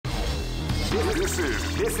This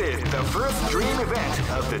is the first dream event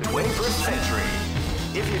of the 21st century.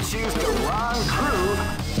 If you choose the wrong groove,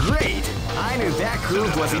 great! I knew that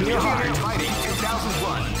groove was in your heart. Fighting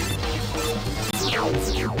 2001.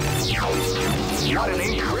 What an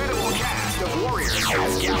incredible cast of warriors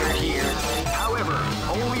has gathered here. However,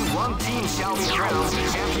 only one team shall be crowned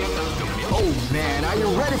champion of the million. Oh man, are you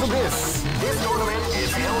ready for this? This tournament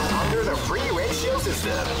is held under the free ratio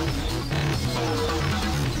system.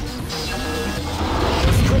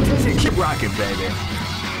 Keep rocking, baby.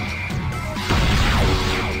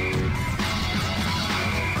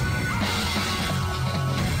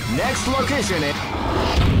 Next location is...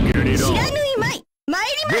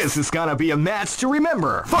 This is gonna be a match to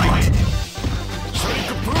remember. Fight!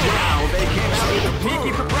 Wow, they came out with a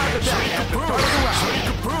peaky surprise attack at the start of the round.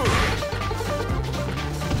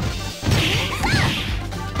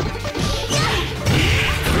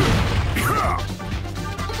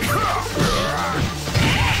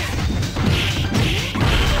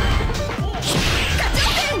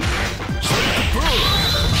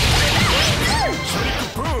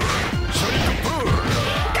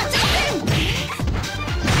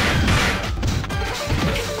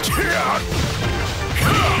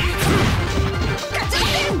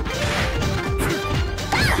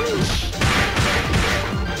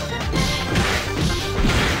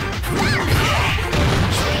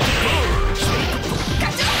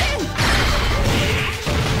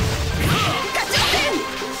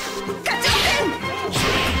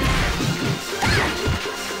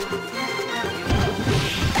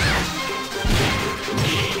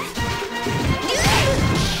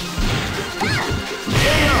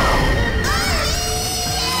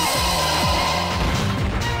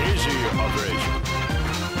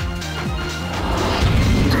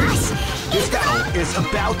 Is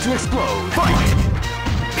about to explode. Fight!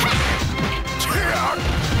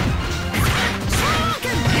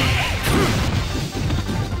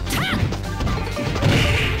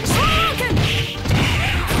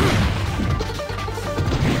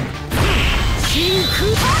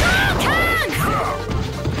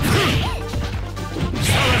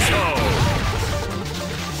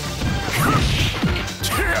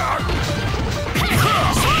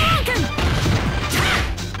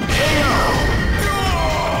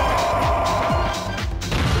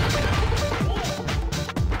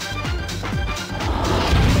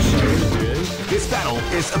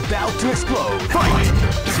 Is about to explode. Fight!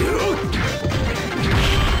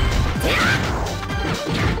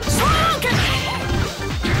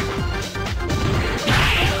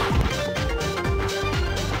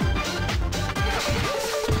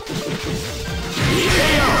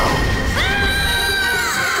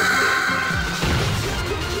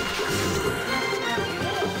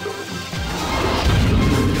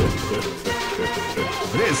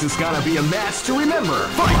 This is gonna be a match to remember.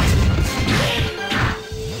 Fight!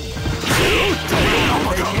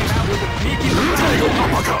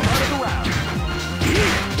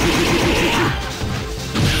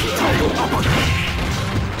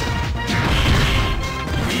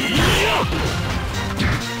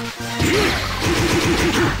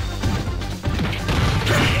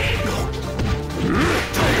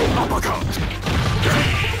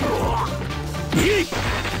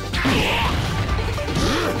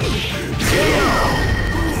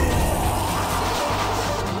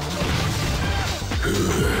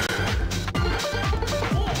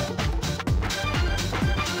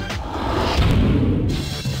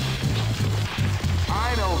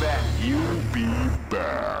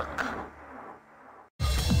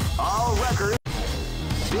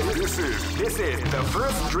 This is the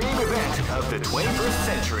first dream event of the 21st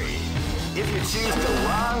century. If you choose the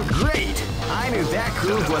wrong, great! I knew that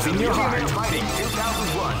groove was in your heart. Fighting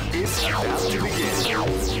 2001 is about to begin.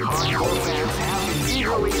 Hardcore fans have been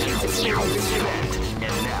eagerly anticipating this event,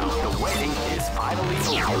 and now the waiting is finally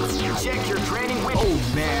over. Check your training with... Oh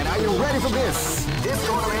man, are you ready for this? This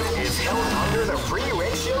tournament is held under the free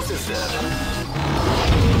ratio system.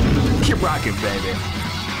 Keep rocking, baby.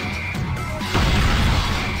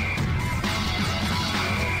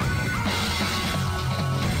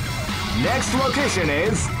 Next location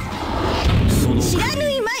is...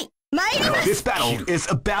 This battle is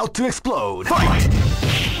about to explode. Fight!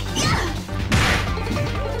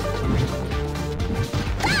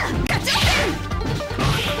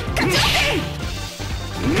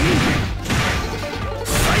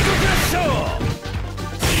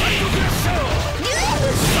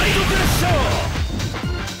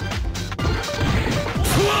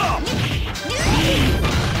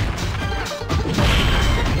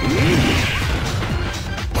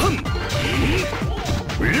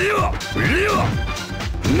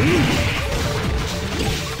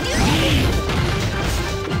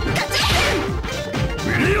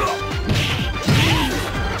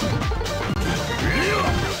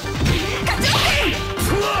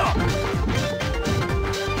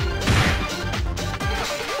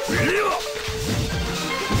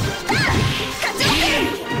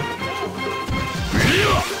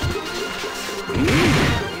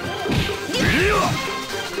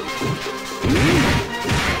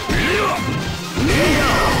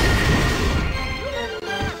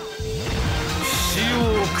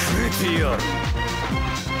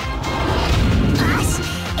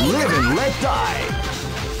 Live and let die.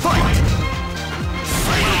 Fight!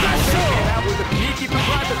 Out with a sneaky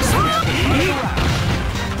surprise attack at the front of the round.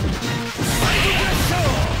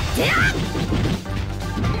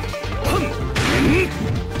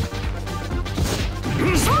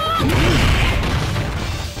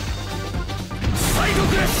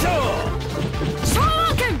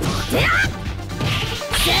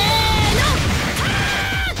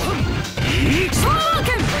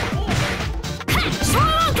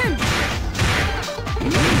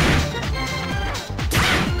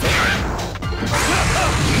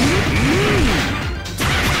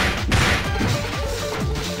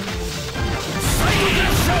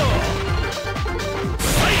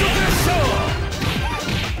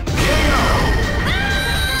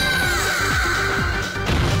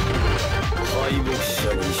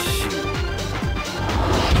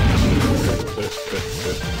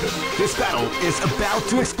 This battle is about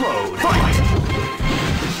to explode. Fight!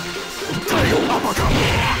 Title uppercut!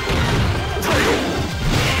 Title!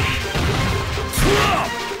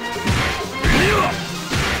 Title!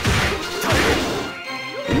 Title!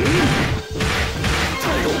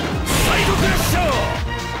 Title Dasher!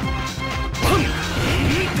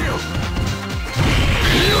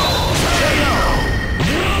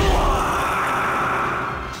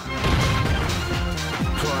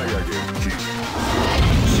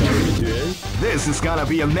 This is gonna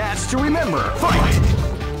be a match to remember. Fight!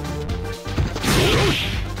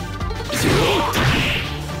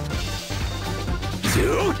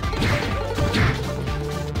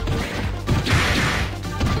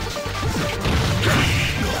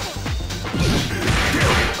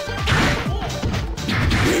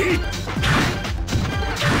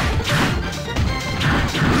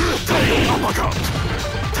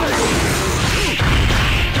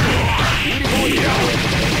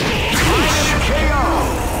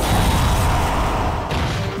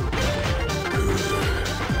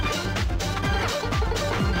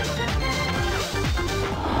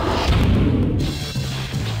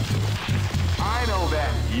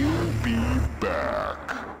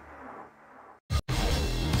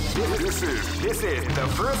 This is the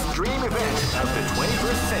first dream event of the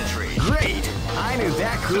 21st century. Great! I knew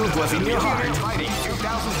that groove was in your heart. Fighting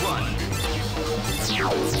 2001.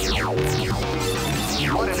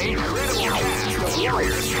 What an incredible cast of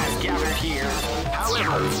warriors has gathered here.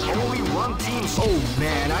 However, only one team. Oh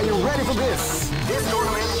man, are you ready for this? This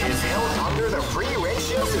tournament is held under the free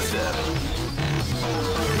ratio system.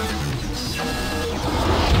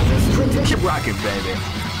 Keep rocking, baby.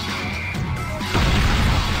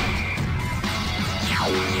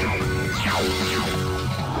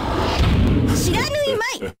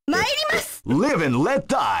 Live and let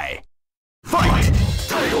die. Fight!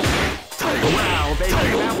 Title! Title! Wow, they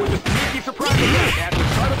came out with a sneaky surprise attack at the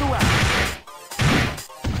start of the round.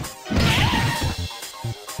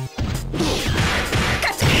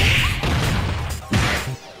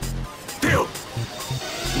 Deal!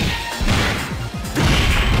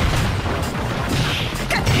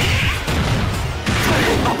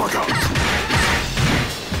 Title uppercut!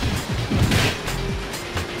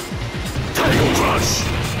 Title crush!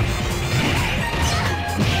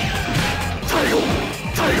 Title!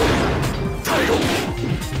 Title! Title!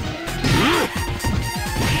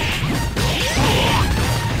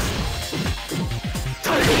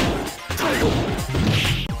 Title! Title!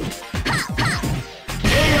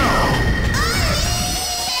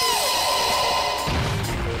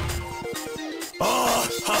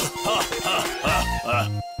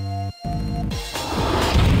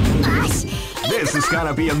 This is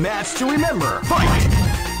gonna be a match to remember. Fight!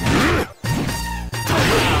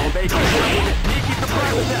 Now they can have a sneaky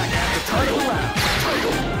surprise attack at the start of the round.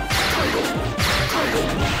 Title! Title!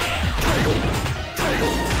 Title!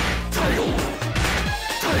 Title! Title! Title!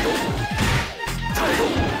 Title!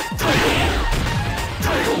 Title! Title!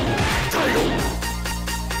 Title! Title!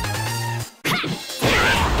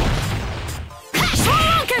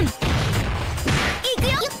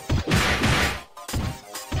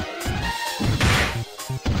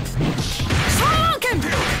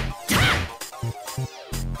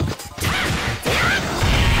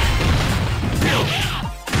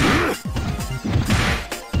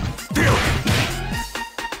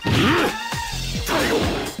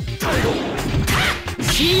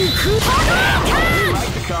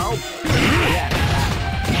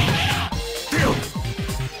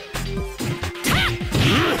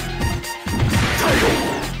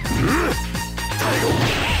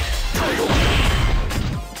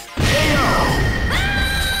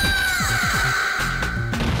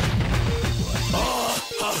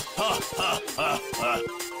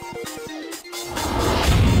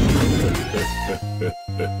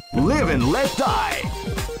 Live and let die.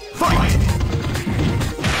 Fight!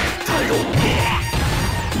 Title!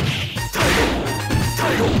 Title!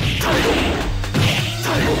 Title! Title!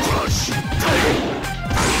 Title crush! Title!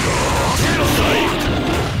 Genocide!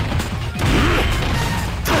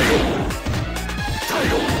 Title!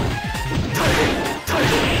 Title! Title!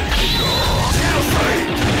 Title! Genocide!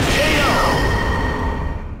 KO!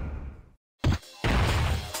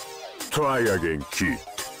 Try again, kid.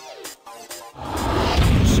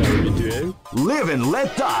 Live and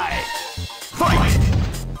let die. Fight!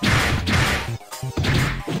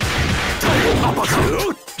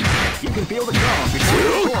 Uppercut! You can feel the calm before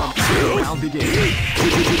the storm. The round begins.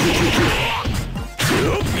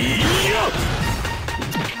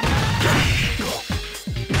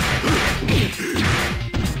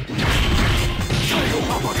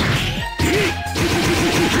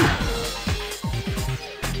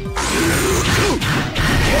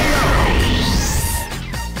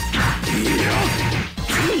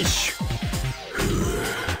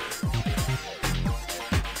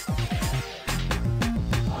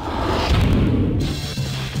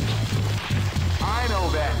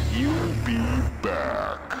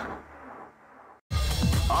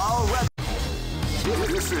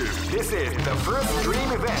 This is the first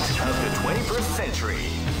dream event of the 21st century.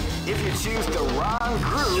 If you choose the wrong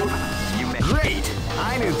groove, you may... Great!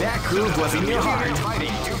 I knew that groove was in your heart.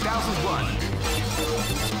 Fighting 2001.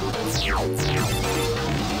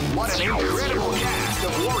 What an incredible cast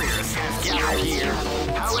of warriors has gathered here.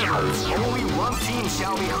 However, only one team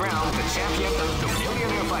shall be crowned the champion of the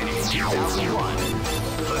Millionaire Fighting 2001.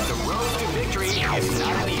 But the road to victory is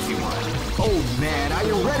not an easy one. Oh man, are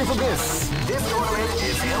you ready for this? This tournament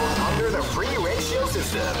is held under the free ratio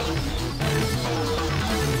system.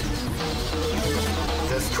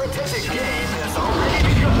 The strategic game has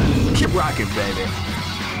already begun. Keep rocking, baby.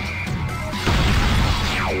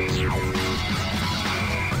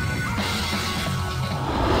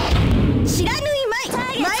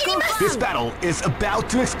 This battle is about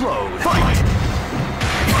to explode. Fight!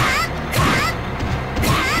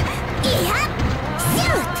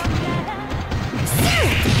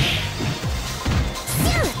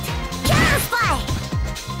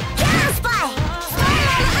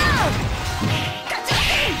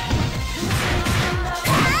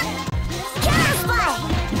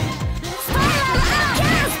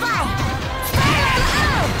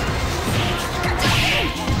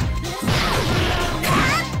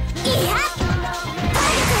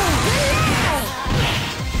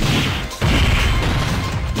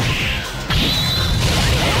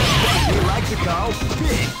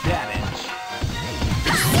 Big damage.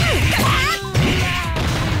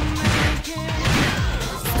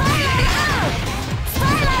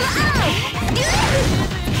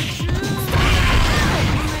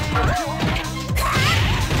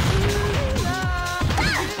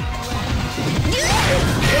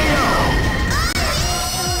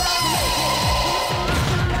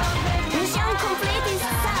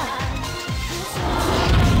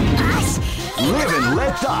 Live and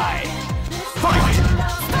let die. Fight!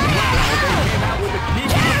 Wow, they came out with a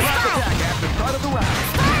deep attack at the start of the round.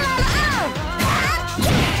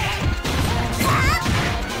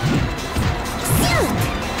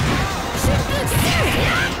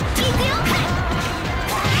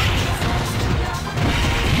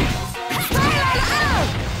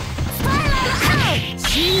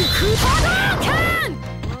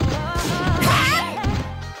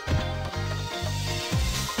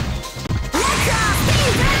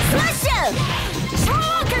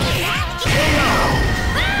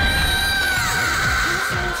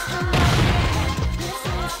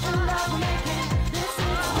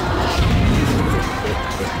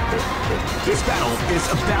 This battle is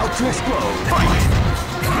about to explode. Fight!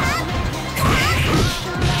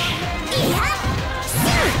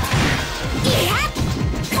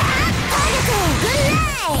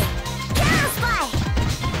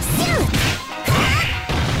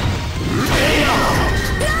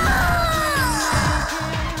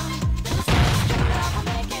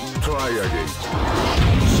 Try again.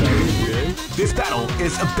 This battle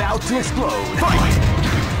is about to explode. Fight!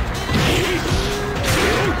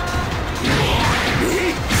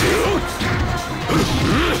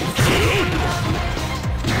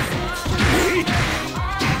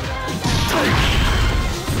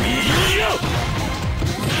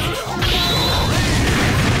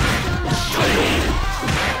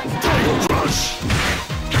 Title crush!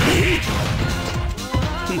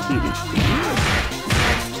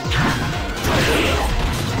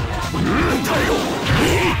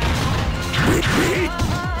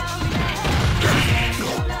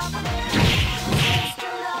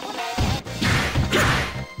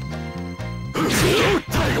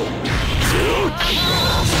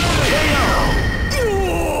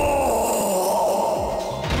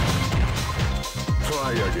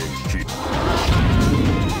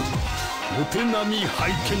 手並み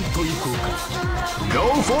拝見といこうか。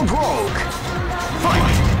 Go for broke!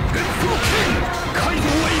 Fight! レッドキンカイドウ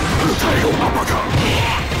ェイタイゴアパカ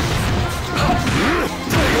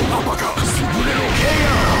タイゴアパカスブレロ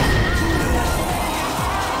KO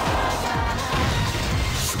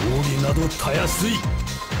勝利などたやすい。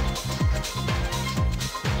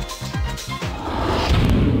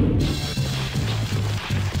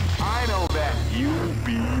 I know that you'll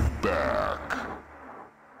be back.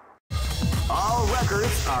 All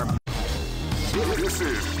records are.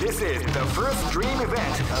 This is the first dream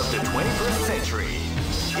event of the 21st century.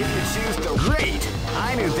 If you choose the great,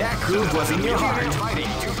 I knew that groove was in your heart. Fighting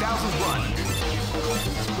 2001.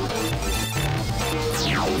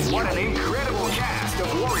 What an incredible cast of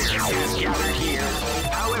warriors has gathered here.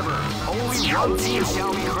 However, only one team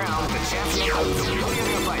shall be crowned the champion of the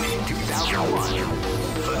Millionaire Fighting 2001.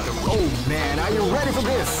 Oh man, are you ready for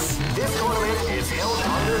this? This tournament is held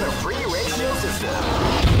under the free ratio system.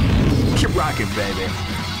 Keep rocking, baby.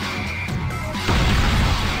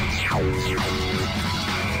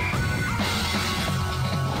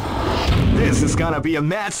 This is gonna be a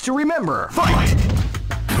match to remember. Fight!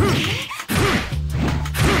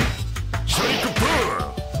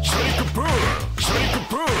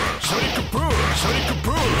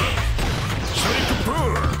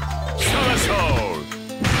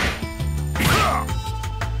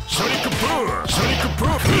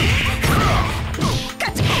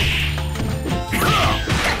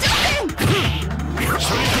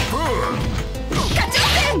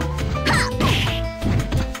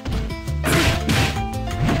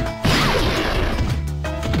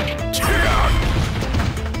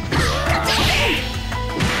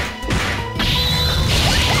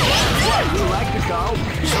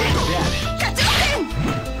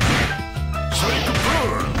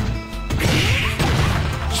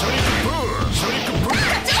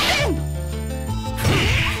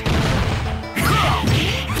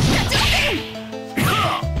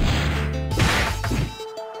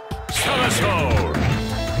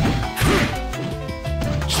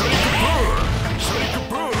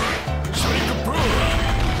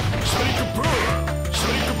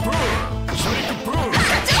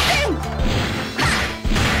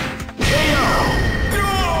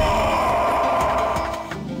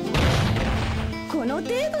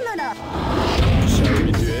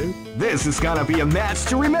 This is gonna be a match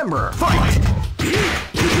to remember. Fight!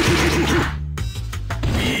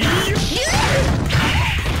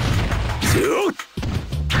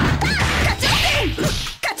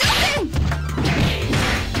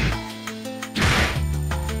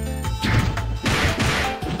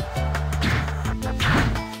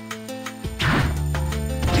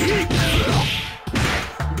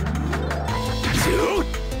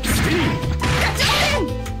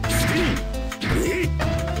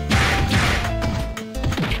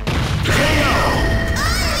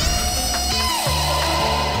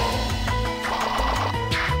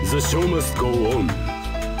 The show must go on.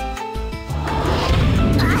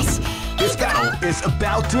 This battle is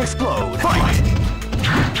about to explode. Fight!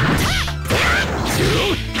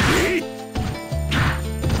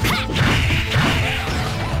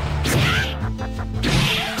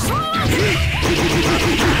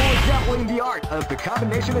 Doubling the art of the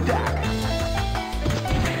combination attack.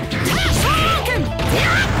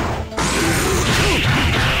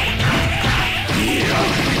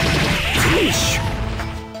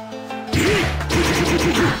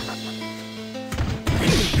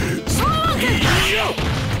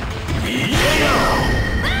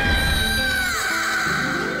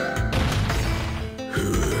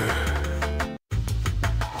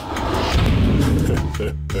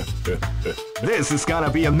 This is gonna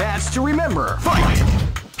be a match to remember. Fight!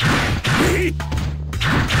 You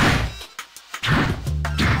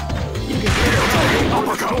can feel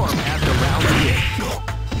the storm as the round begins.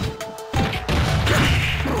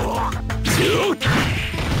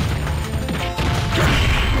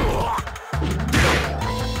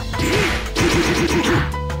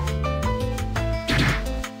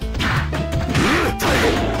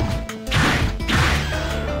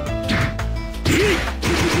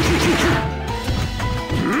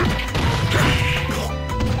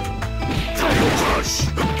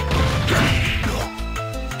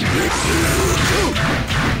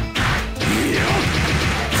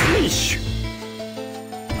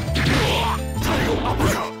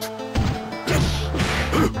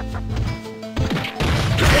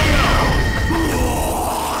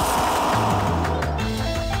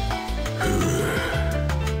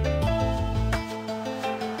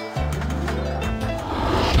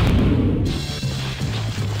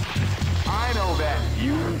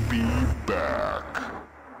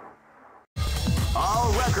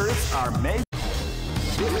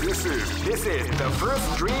 This is the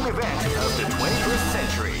first dream event of the 21st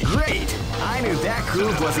century. Great! I knew that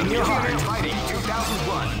groove was in your heart. Fighting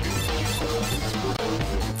 2001.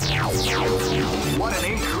 What an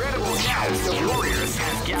incredible cast of warriors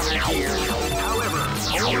has gathered here. However,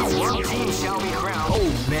 only one team shall be crowned. Oh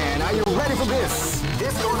man, are you ready for this?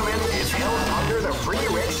 This tournament is held under the free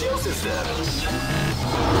ratio system.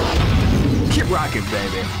 Keep rocking,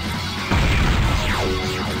 baby.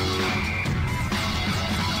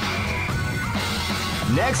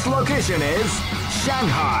 Next location is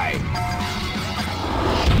Shanghai.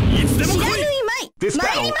 This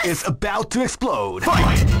battle is about to explode.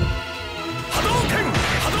 Fight! Hadouken!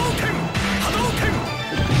 Hadouken! Hadouken!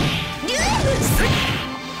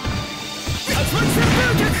 Tatsumatsu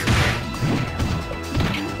Burgek!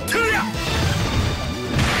 Tuya!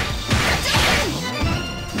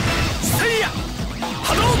 Seiya!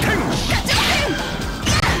 Hadouken!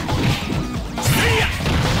 Seiya!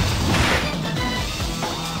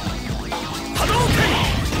 Hadouken!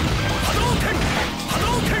 Hadouken!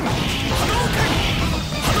 Hadouken! Hadouken!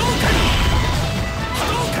 Hadouken!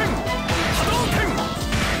 Hadouken! Hadouken!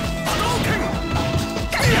 Hadouken!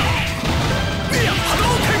 Kaya! Kaya!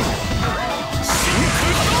 Hadouken! Shinku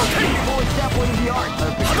Hadouken! Before step one in the art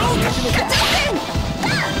of the combination attack.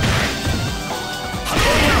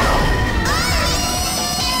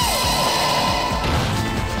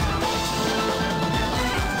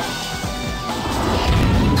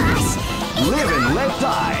 Live and let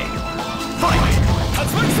die. Fight!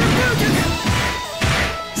 Tatsumatsu Burgek!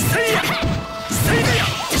 Seiya! Seiya!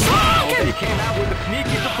 Shoryuken! They came out with a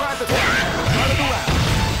sneaky surprise attack. Start of the round.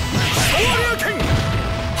 Shoryuken!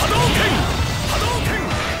 Hadouken! Hadouken!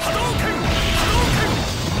 Hadouken! Hadouken!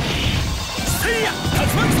 Seiya!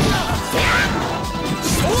 Tatsumatsu!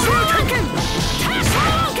 Shoryuken!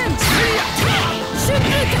 Shoryuken! Seiya!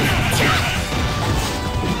 Shinryuken!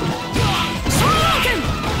 Shoryuken!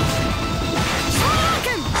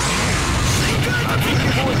 Shoryuken!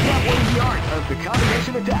 Before step one in the art of the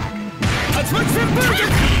combination attack. Tatsumatsu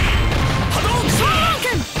Burgek! Hadouken!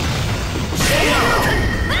 Shoryuken! Shoryuken!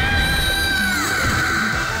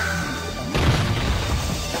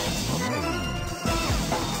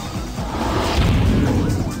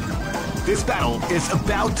 This battle is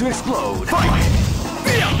about to explode. Fight!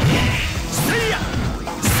 Seiya! Seiya!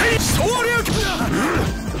 Seiya! Shoryuken!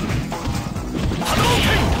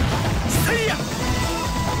 Hadouken! Seiya!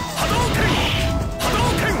 Hadouken!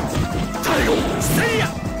 Hadouken! Taigo! Seiya!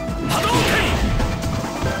 Hadouken!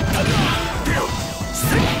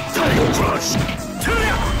 Taigo Crush!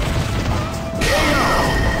 Tuya!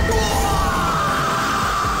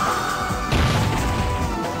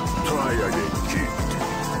 Try again, kid.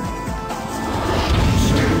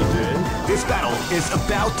 This battle is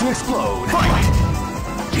about to explode. Fight!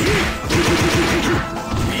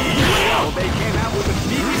 Well, they came out with a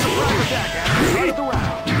sneaky surprise attack after the start of the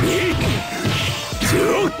round.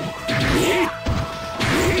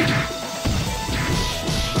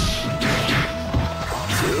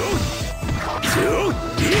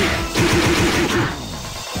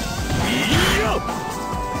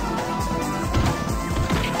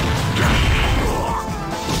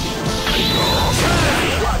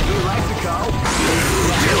 What do you like to call?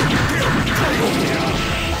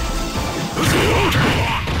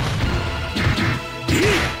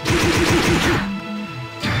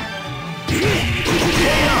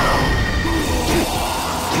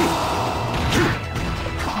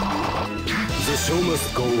 The show must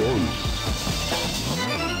go on.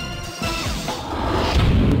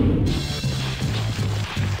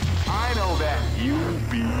 I know that you'll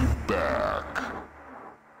be back.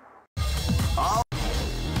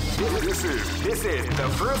 This is the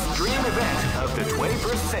first dream event of the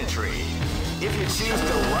 21st century. If you choose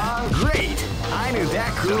the wrong, great! I knew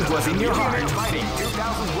that groove was in your heart. Fighting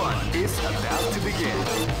 2001 is about to begin.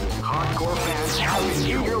 Hardcore fans have been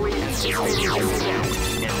eagerly anticipating this event,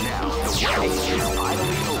 and now the waiting is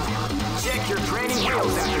finally over. Check your training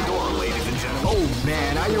wheels at your door, ladies and gentlemen. Oh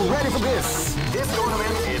man, are you ready for this? This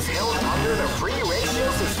tournament is held under the free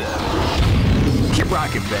ratio system. Keep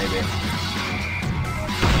rocking, baby.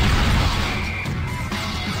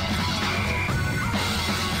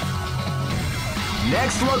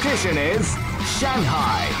 Next location is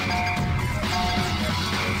Shanghai.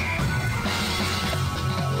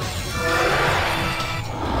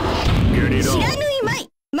 Get it on.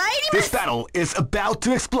 This battle is about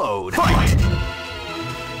to explode. Fight!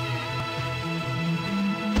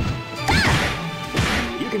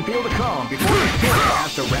 You can feel the calm before the storm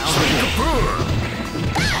as the round begins.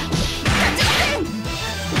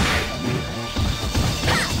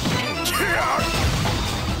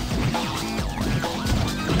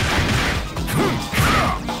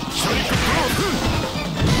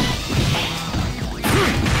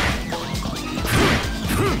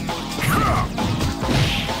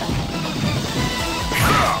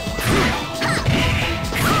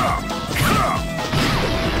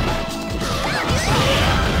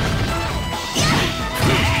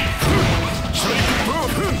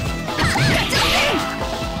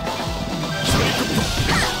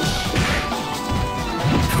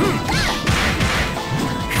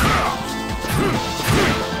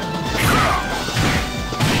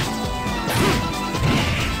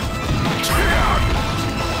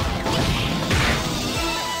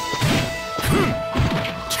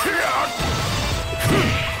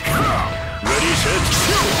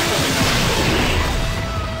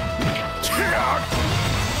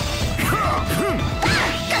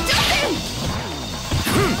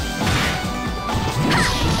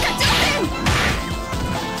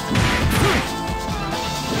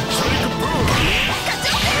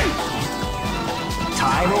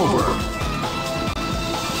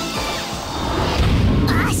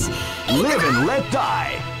 Live and let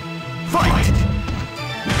die. Fight!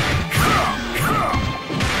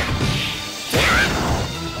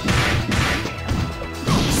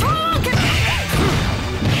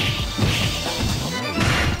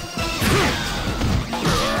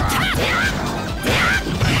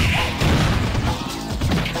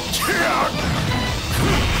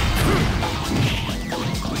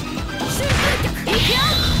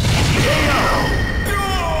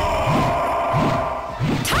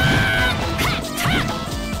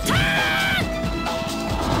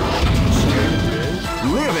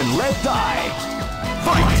 Live and let die.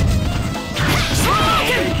 Fight!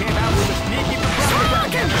 He came out with a sneaky surprise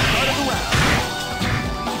attack at the start of the round.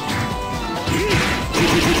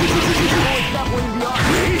 Always stop winning the arm.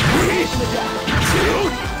 He's the attack.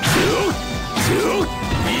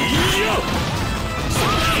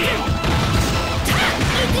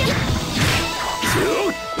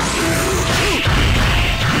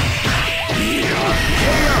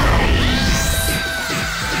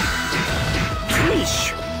 Finish!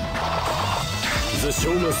 The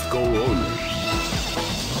show must go on.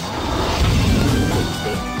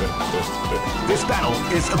 This battle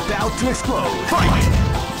is about to explode. Fight!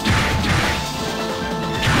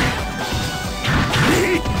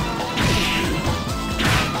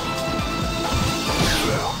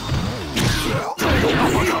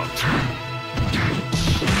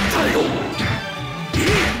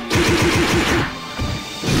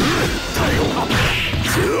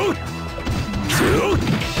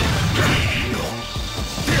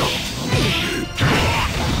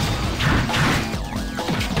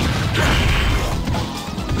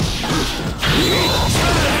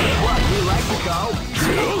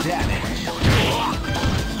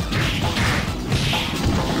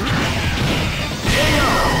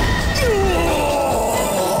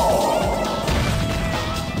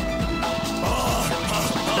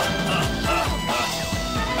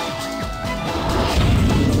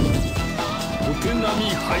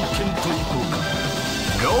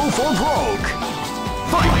 Go for broke!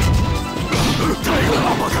 Fight!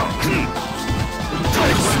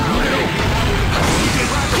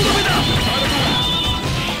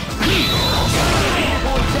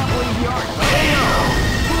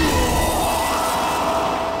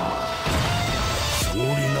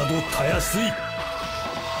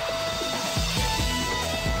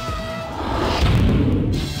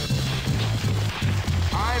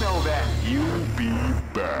 I know that you'll be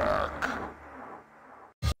back.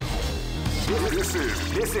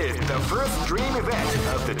 This is the first dream event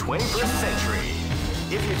of the 21st century.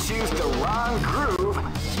 If you choose the wrong groove,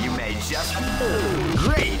 you may just...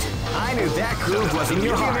 Great! I knew that groove was in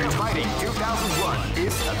your heart. Fighting 2001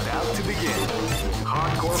 is about to begin.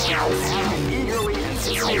 Hardcore fans have been eagerly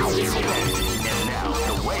anticipating this event, and now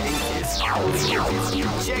the waiting is over.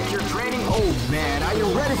 Check your training. Oh man, are you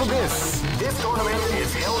ready for this? This tournament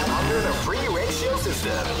is held under the free ratio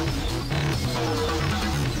system.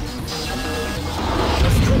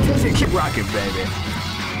 Keep rocking, baby.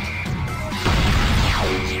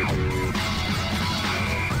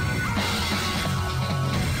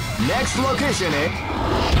 Next location,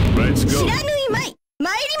 Let's go.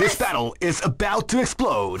 This battle is about to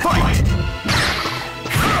explode. Fight!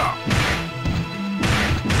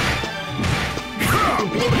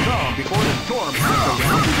 Feel the calm before the storm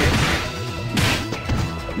begins.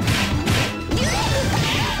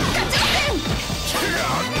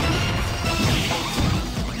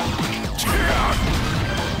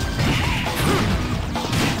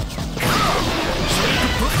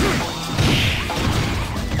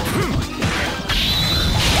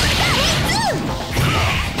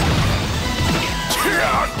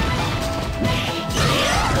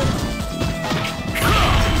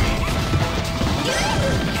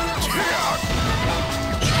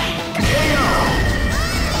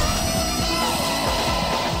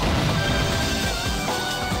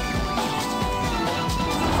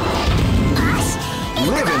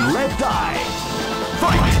 Live and let die.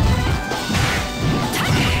 Fight!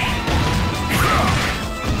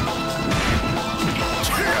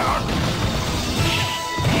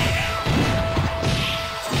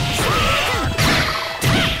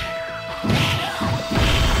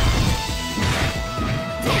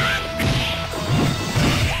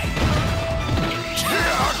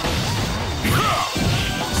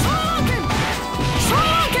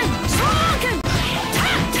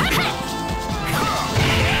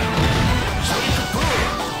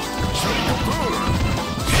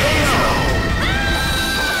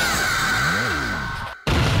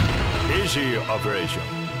 Operation.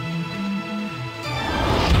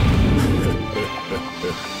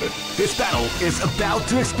 This battle is about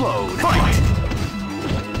to explode. Fight!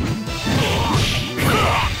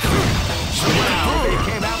 Wow, they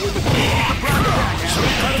came out with the surprise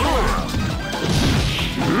attack and boom!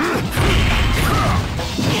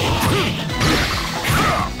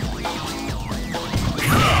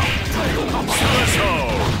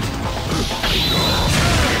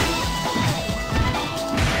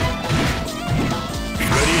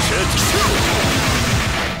 Ready, set, shoot!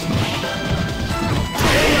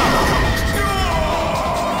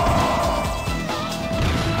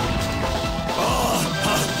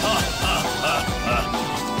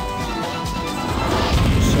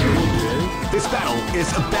 This battle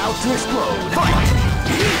is about to explode. Fight!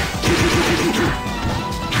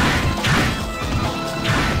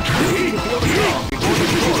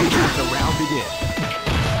 The round begins.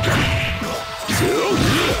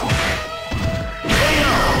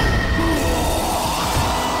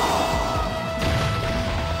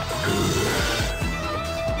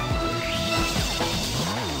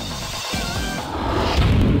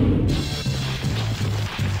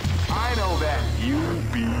 I know that you'll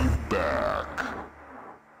be back.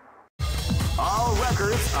 All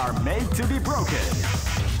records are made to be broken.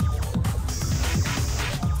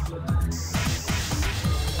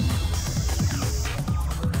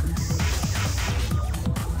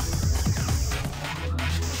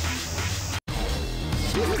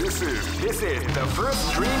 This is the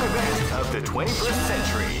first dream event of the 21st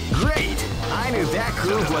century. Great! I knew that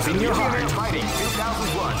groove was in your heart. Fighting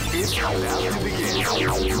 2001 is about to begin.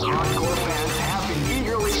 Hardcore fans have been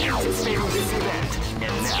eagerly anticipating this event,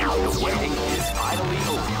 and now the waiting is finally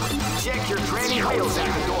over. Check your training wheels at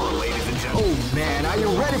the door, ladies and gentlemen. Oh man, are you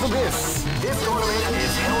ready for this? This tournament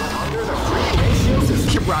is held under the free ratio system.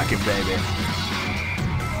 Keep rocking, baby.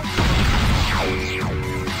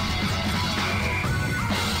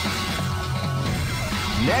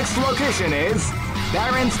 Next location is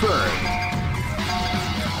Barentsburg.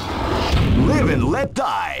 Live and let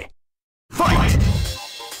die. Fight!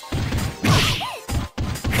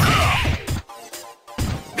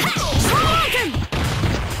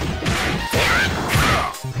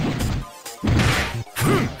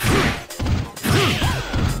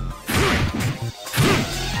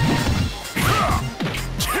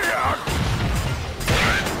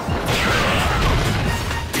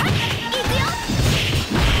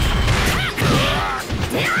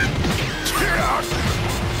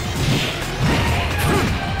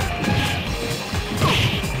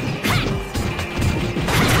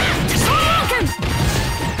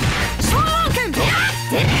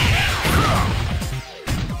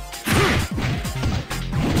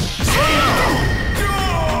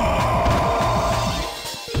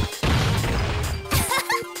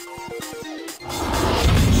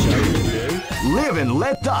 Live and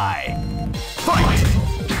let die. Fight!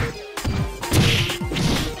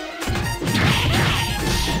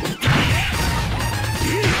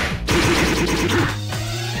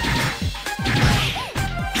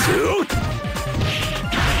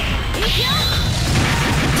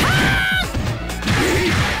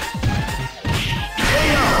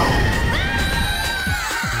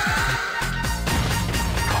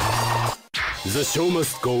 The show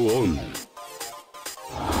must go on.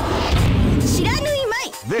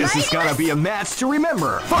 This is gonna be a match to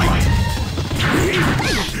remember. Fight!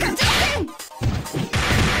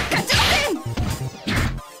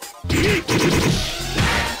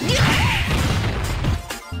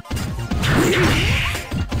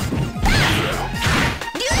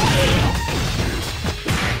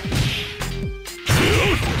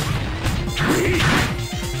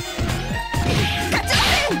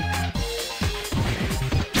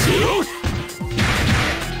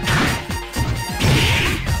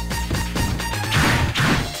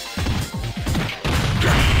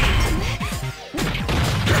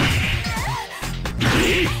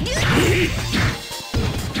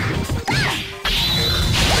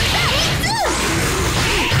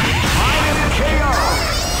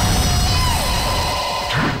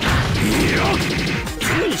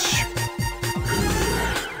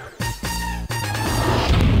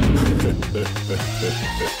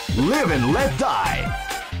 Live and let die.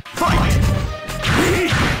 Fight!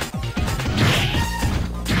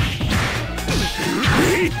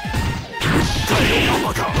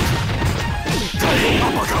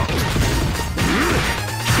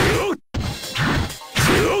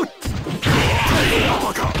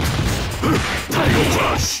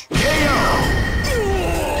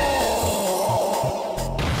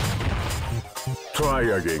 Try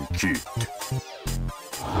again, kid.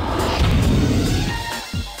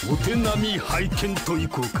 お手並み拝見とい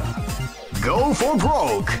こうか。Go for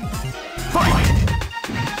broke. Fight!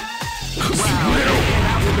 Wow, they came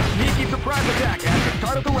out with a sneaky surprise attack at the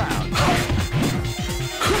start of the round.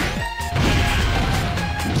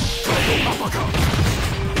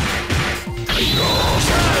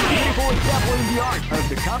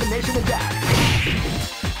 combination attack.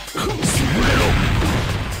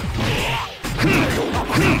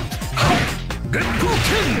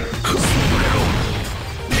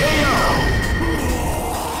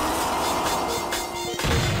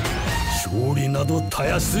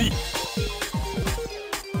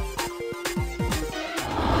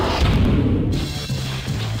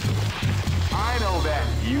 I know that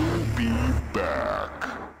you'll be back.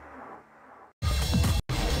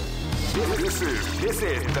 This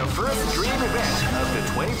is the first dream event of the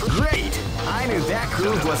 21st. Great! I knew that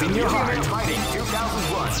groove was in your heart. Fighting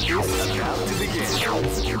 2001 is about to begin.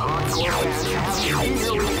 Hardcore fans have been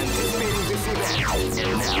eagerly anticipating this event,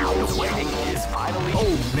 and now the waiting is finally.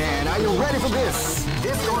 Oh man, are you ready for this?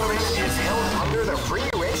 This tournament is held under the free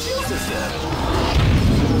ratio system.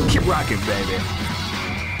 Keep rocking, baby.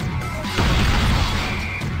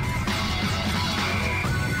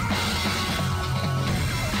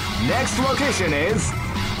 Next location is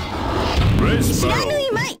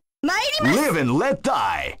Live and Let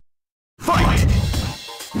Die. Fight!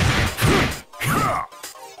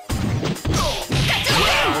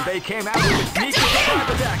 Well, they came out with a sneaky surprise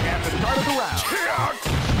attack at the start of the round.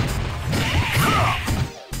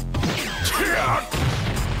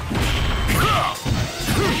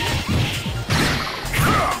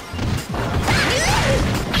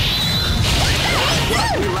 What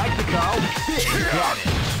we like to call big damage.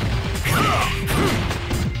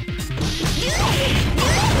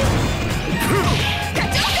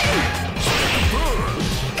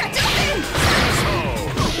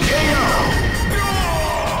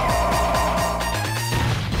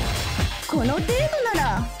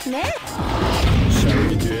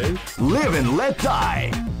 Live and Let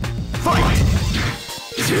Die. Fight!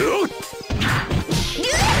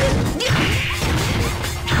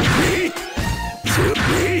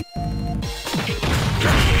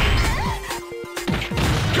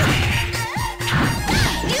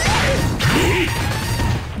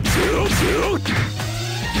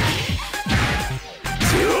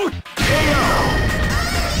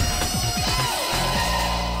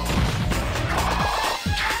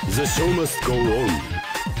 The show must go on.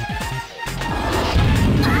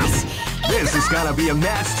 This is gonna be a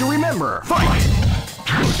match to remember. Fight!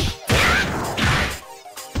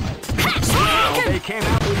 Well, they came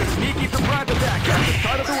out with a sneaky surprise attack at the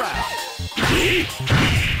start of the round.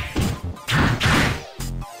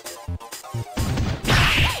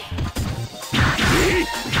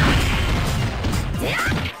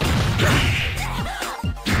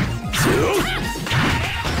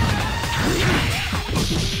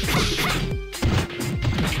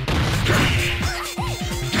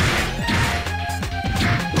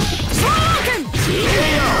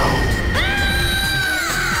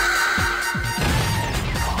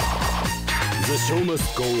 The show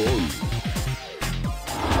must go on.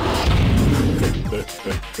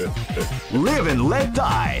 Live and Let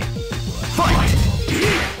Die. Fight!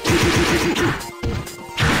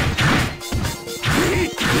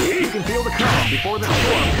 You can feel the calm before the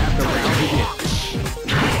storm as the round begins.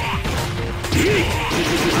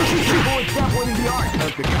 People exampling the art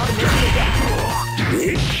of the combination attack.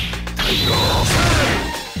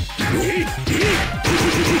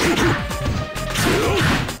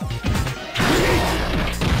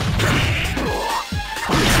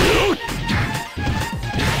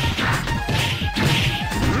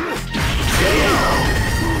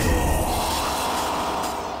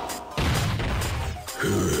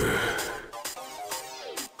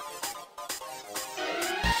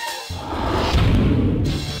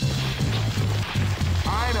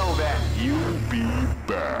 I know that you'll be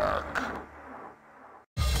back.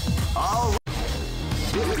 All right.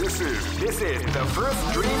 This is the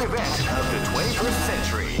first dream event of the 21st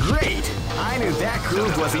century. Great! I knew that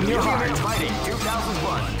groove was in your heart. Fighting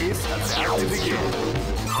 2001 is about to begin.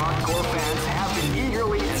 Hardcore fans have been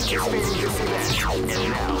eagerly anticipating this event, and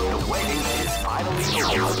now the waiting is finally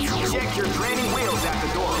over. Check your training wheels at the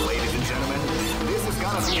door, ladies and gentlemen. This is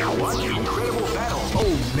gonna be one incredible battle.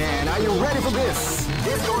 Oh man, are you ready for this?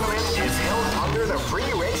 This tournament is held under the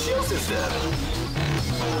free ratio system.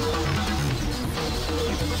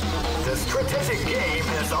 The strategic game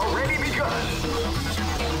has already begun.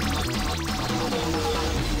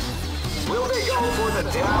 Will they go for the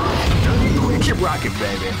down and dirty quick? Keep rocking,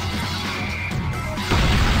 baby.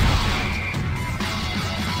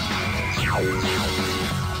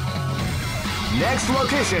 Next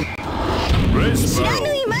location.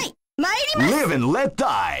 Live and Let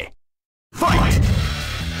Die. Fight!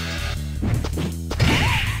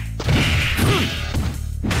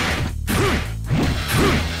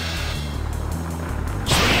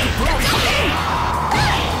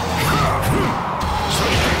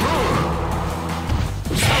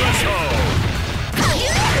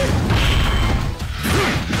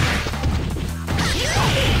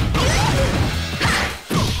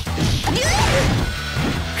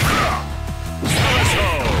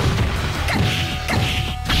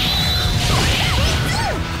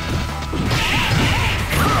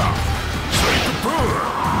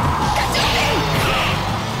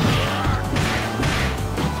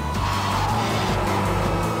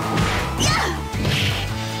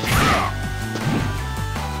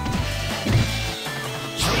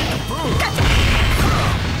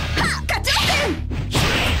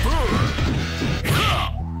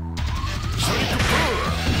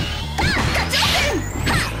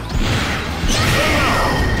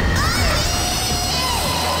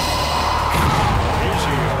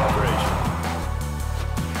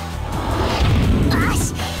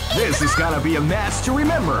 gonna be a match to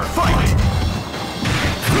remember. Fight!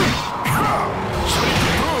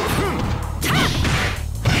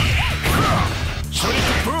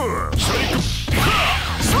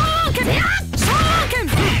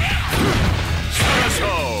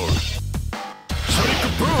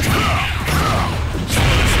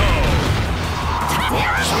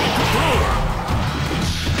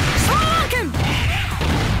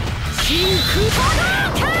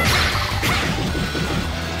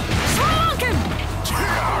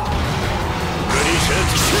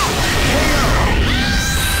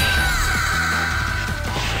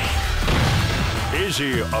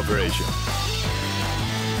 Easy operation.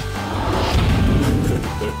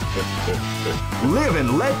 Live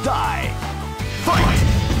and let die. Fight!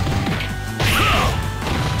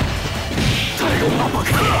 Tiger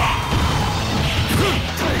uppercut.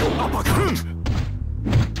 Tiger uppercut.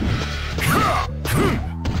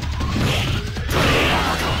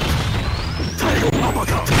 Tiger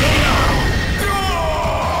uppercut.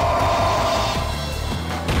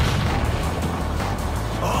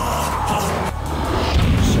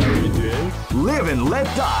 Live and let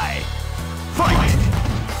die. Fight!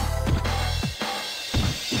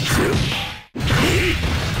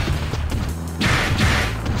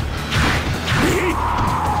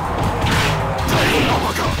 Tiger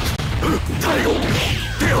uppercut. Tiger.